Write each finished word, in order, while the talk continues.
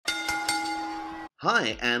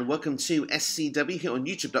Hi and welcome to SCW here on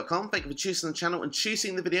YouTube.com. Thank you for choosing the channel and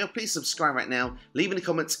choosing the video. Please subscribe right now. Leave any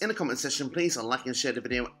comments in the comment section, please, and like and share the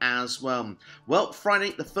video as well. Well,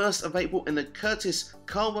 Friday, the 1st of April in the Curtis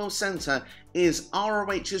Caldwell Centre is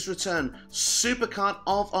ROH's return, Supercard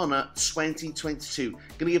of Honor 2022. Going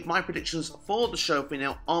to give my predictions for the show for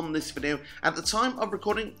now on this video. At the time of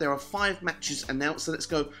recording, there are 5 matches announced, so let's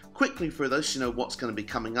go quickly through those so you know what's going to be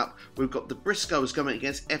coming up. We've got the Briscoes going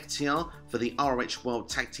against FTR for the ROH World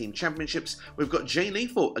Tag Team Championships. We've got Jay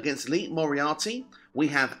Lethal against Lee Moriaty. We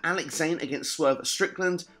have Zayne against Swerve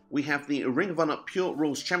Strickland. We have the Ring of Honor Pure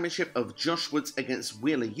Rules Championship of Josh Woods against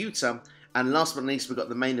Wheeler Yuta. And last but not least, we've got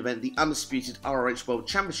the main event, the Undisputed ROH World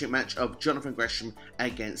Championship match of Jonathan Gresham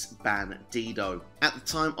against Bandido. At the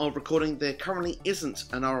time of recording, there currently isn't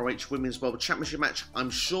an ROH Women's World Championship match. I'm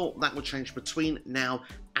sure that will change between now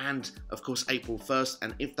and, of course, April 1st.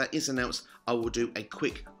 And if that is announced, I will do a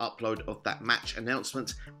quick upload of that match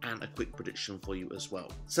announcement and a quick prediction for you as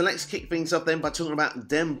well. So let's kick things off then by talking about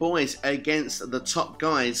them boys against the top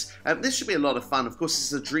guys. This should be a lot of fun. Of course,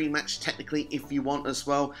 this is a dream match, technically, if you want as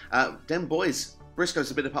well. Them boys, Briscoes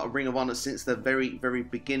have been a part of Ring of Honor since the very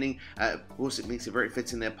beginning. Of course, it makes it very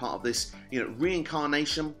fitting they're part of this,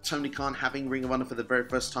 reincarnation. Tony Khan having Ring of Honor for the very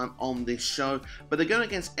first time on this show. But they're going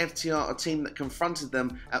against FTR, a team that confronted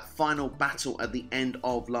them at Final Battle at the end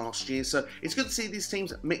of last year. So it's good to see these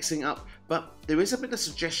teams mixing up. But there is a bit of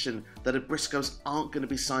suggestion that the Briscoes aren't going to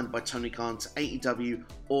be signed by Tony Khan to AEW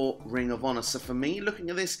or Ring of Honor. So for me, looking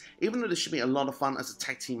at this, even though this should be a lot of fun as a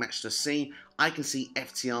tag team match to see, I can see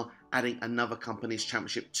FTR adding another company's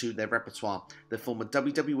championship to their repertoire. The former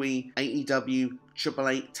WWE, AEW,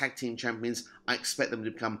 AAA tag team champions. I expect them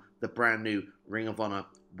to become the brand new Ring of Honor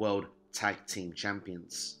World Tag Team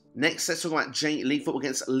Champions. Next, let's talk about Jay Lethal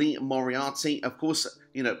against Lee Moriaty. Of course,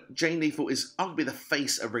 Jay Lethal is arguably the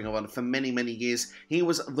face of Ring of Honor for many years. He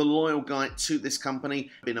was the loyal guy to this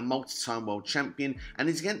company, been a multi-time world champion, and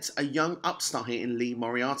he's against a young upstart here in Lee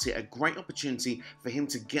Moriaty. A great opportunity for him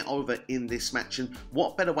to get over in this match, and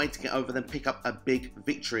what better way to get over than pick up a big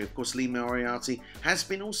victory. Of course, Lee Moriaty has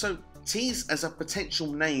been also teased as a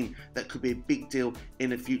potential name that could be a big deal in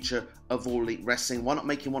the future of All Elite Wrestling. Why not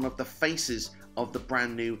make him one of the faces of the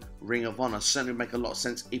brand new Ring of Honor? Certainly would make a lot of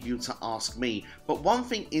sense if you were to ask me. But one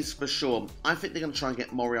thing is for sure, I think they're going to try and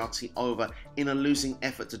get Moriaty over in a losing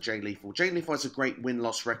effort to Jay Lethal. Jay Lethal has a great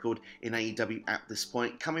win-loss record in AEW at this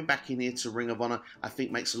point. Coming back in here to Ring of Honor, I think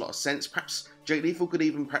makes a lot of sense. Perhaps Jay Lethal could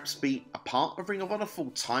even perhaps be a part of Ring of Honor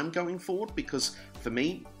full-time going forward, because for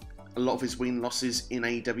me, a lot of his win-losses in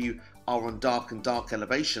AEW are on Dark and Dark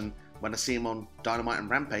Elevation. When I see him on Dynamite and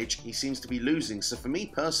Rampage, he seems to be losing. So for me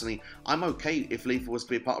personally, I'm okay if Lethal was to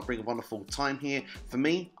be a part of Ring of Honor full time here. For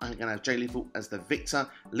me, I'm going to have Jay Lethal as the victor,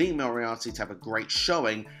 Lee Moriaty to have a great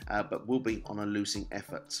showing, but will be on a losing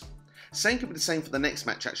effort. Same could be the same for the next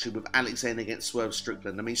match, actually, with Zayne against Swerve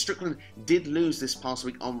Strickland. I mean, Strickland did lose this past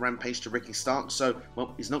week on Rampage to Ricky Starks, so,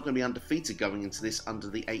 well, he's not going to be undefeated going into this under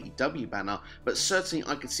the AEW banner, but certainly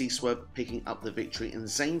I could see Swerve picking up the victory, and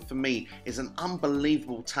Zayne, for me, is an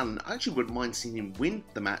unbelievable talent. I actually wouldn't mind seeing him win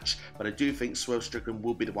the match, but I do think Swerve Strickland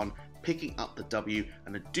will be the one picking up the W,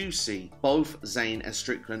 and I do see both Zayne and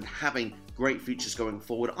Strickland having great futures going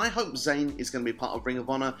forward. I hope Zayne is going to be part of Ring of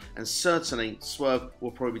Honor, and certainly Swerve will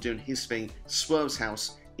probably be doing his thing, Swerve's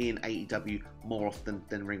house, in AEW more often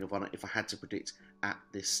than Ring of Honor, if I had to predict at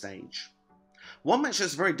this stage. One match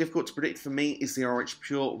that's very difficult to predict for me is the ROH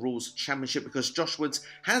Pure Rules Championship, because Josh Woods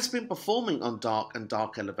has been performing on Dark and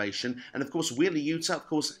Dark Elevation, and of course Wheeler Yuta, of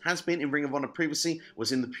course, has been in Ring of Honor previously,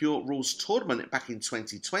 was in the Pure Rules tournament back in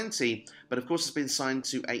 2020, but of course has been signed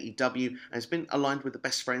to AEW and has been aligned with the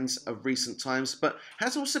Best Friends of recent times, but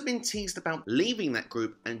has also been teased about leaving that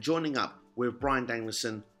group and joining up with Bryan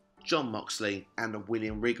Danielson, Jon Moxley and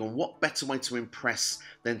William Regal. What better way to impress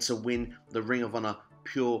than to win the Ring of Honor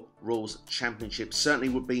Pure Rules Championship? Certainly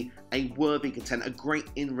would be a worthy contender, a great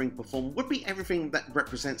in-ring performer, would be everything that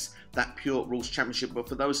represents that Pure Rules Championship. But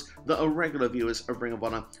for those that are regular viewers of Ring of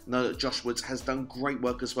Honor, know that Josh Woods has done great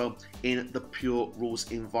work as well in the Pure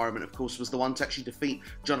Rules environment. Of course, was the one to actually defeat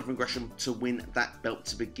Jonathan Gresham to win that belt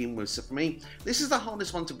to begin with. So for me, this is the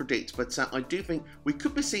hardest one to predict, but I do think we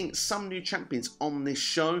could be seeing some new champions on this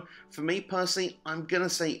show. For me personally, I'm going to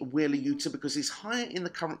say Wheeler Yuta, because he's higher in the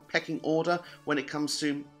current pecking order when it comes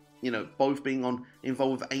to, both being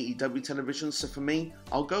involved with AEW television. So for me,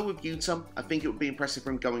 I'll go with Yuta. I think it would be impressive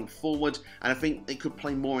for him going forward, and I think they could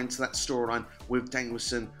play more into that storyline with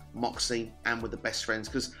Danielson, Moxley, and with the Best Friends,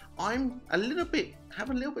 because I'm have a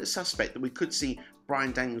little bit of suspect that we could see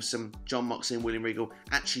Bryan Danielson, Jon Moxley, and William Regal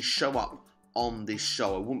actually show up on this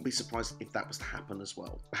show. I wouldn't be surprised if that was to happen as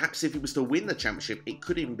well. Perhaps if he was to win the championship, it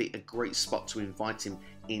could even be a great spot to invite him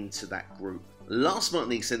into that group. Last but not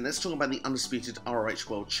least, then, let's talk about the Undisputed ROH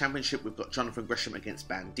World Championship. We've got Jonathan Gresham against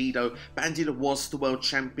Bandido. Bandido was the world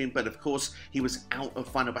champion, but of course, he was out of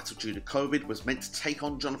Final Battle due to COVID, was meant to take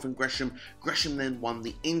on Jonathan Gresham. Gresham then won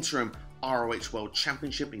the interim ROH World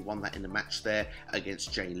Championship. He won that in a match there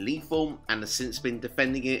against Jay Lethal, and has since been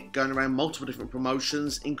defending it, going around multiple different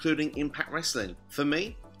promotions, including Impact Wrestling. For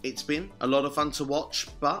me, it's been a lot of fun to watch,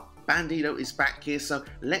 but Bandido is back here, so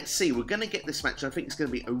let's see. We're going to get this match. I think it's going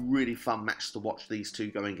to be a really fun match to watch, these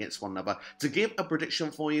two going against one another. To give a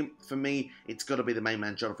prediction for you, for me, it's got to be the main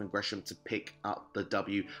man, Jonathan Gresham, to pick up the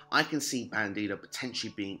W. I can see Bandido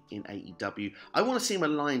potentially being in AEW. I want to see him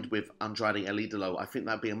aligned with Andrade El Idolo. I think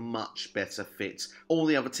that'd be a much better fit. All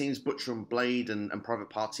the other teams, Butcher and Blade and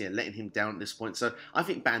Private Party, are letting him down at this point, so I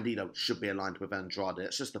think Bandido should be aligned with Andrade.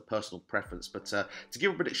 It's just a personal preference, but to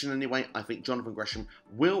give a prediction anyway, I think Jonathan Gresham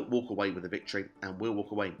will walk away with a victory and will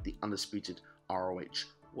walk away the Undisputed ROH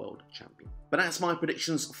World Champion. But that's my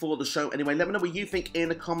predictions for the show anyway. Let me know what you think in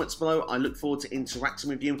the comments below. I look forward to interacting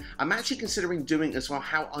with you. I'm actually considering doing as well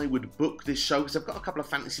how I would book this show, because I've got a couple of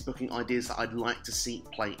fantasy booking ideas that I'd like to see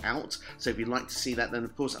play out. So if you'd like to see that, then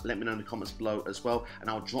of course let me know in the comments below as well, and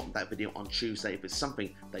I'll drop that video on Tuesday if it's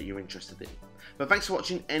something that you're interested in. But thanks for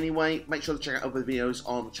watching anyway. Make sure to check out other videos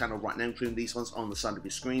on the channel right now, including these ones on the side of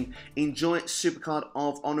your screen. Enjoy Supercard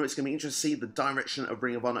of Honor. It's going to be interesting to see the direction of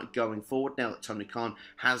Ring of Honor going forward now that Tony Khan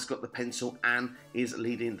has got the pencil and is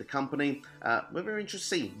leading the company. We're very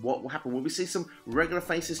interested to see what will happen. Will we see some regular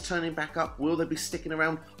faces turning back up? Will they be sticking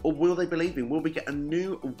around, or will they be leaving? Will we get a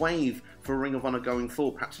new wave for Ring of Honor going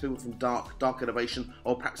forward? Perhaps people from Dark Innovation,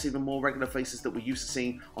 or perhaps even more regular faces that we're used to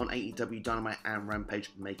seeing on AEW Dynamite and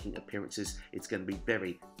Rampage making appearances. It's going to be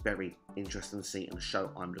very, very interesting to see, and a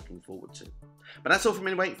show I'm looking forward to. But that's all from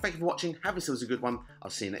me anyway. Thank you for watching. Have yourselves a good one. I'll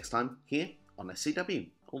see you next time here on SCW.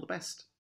 All the best.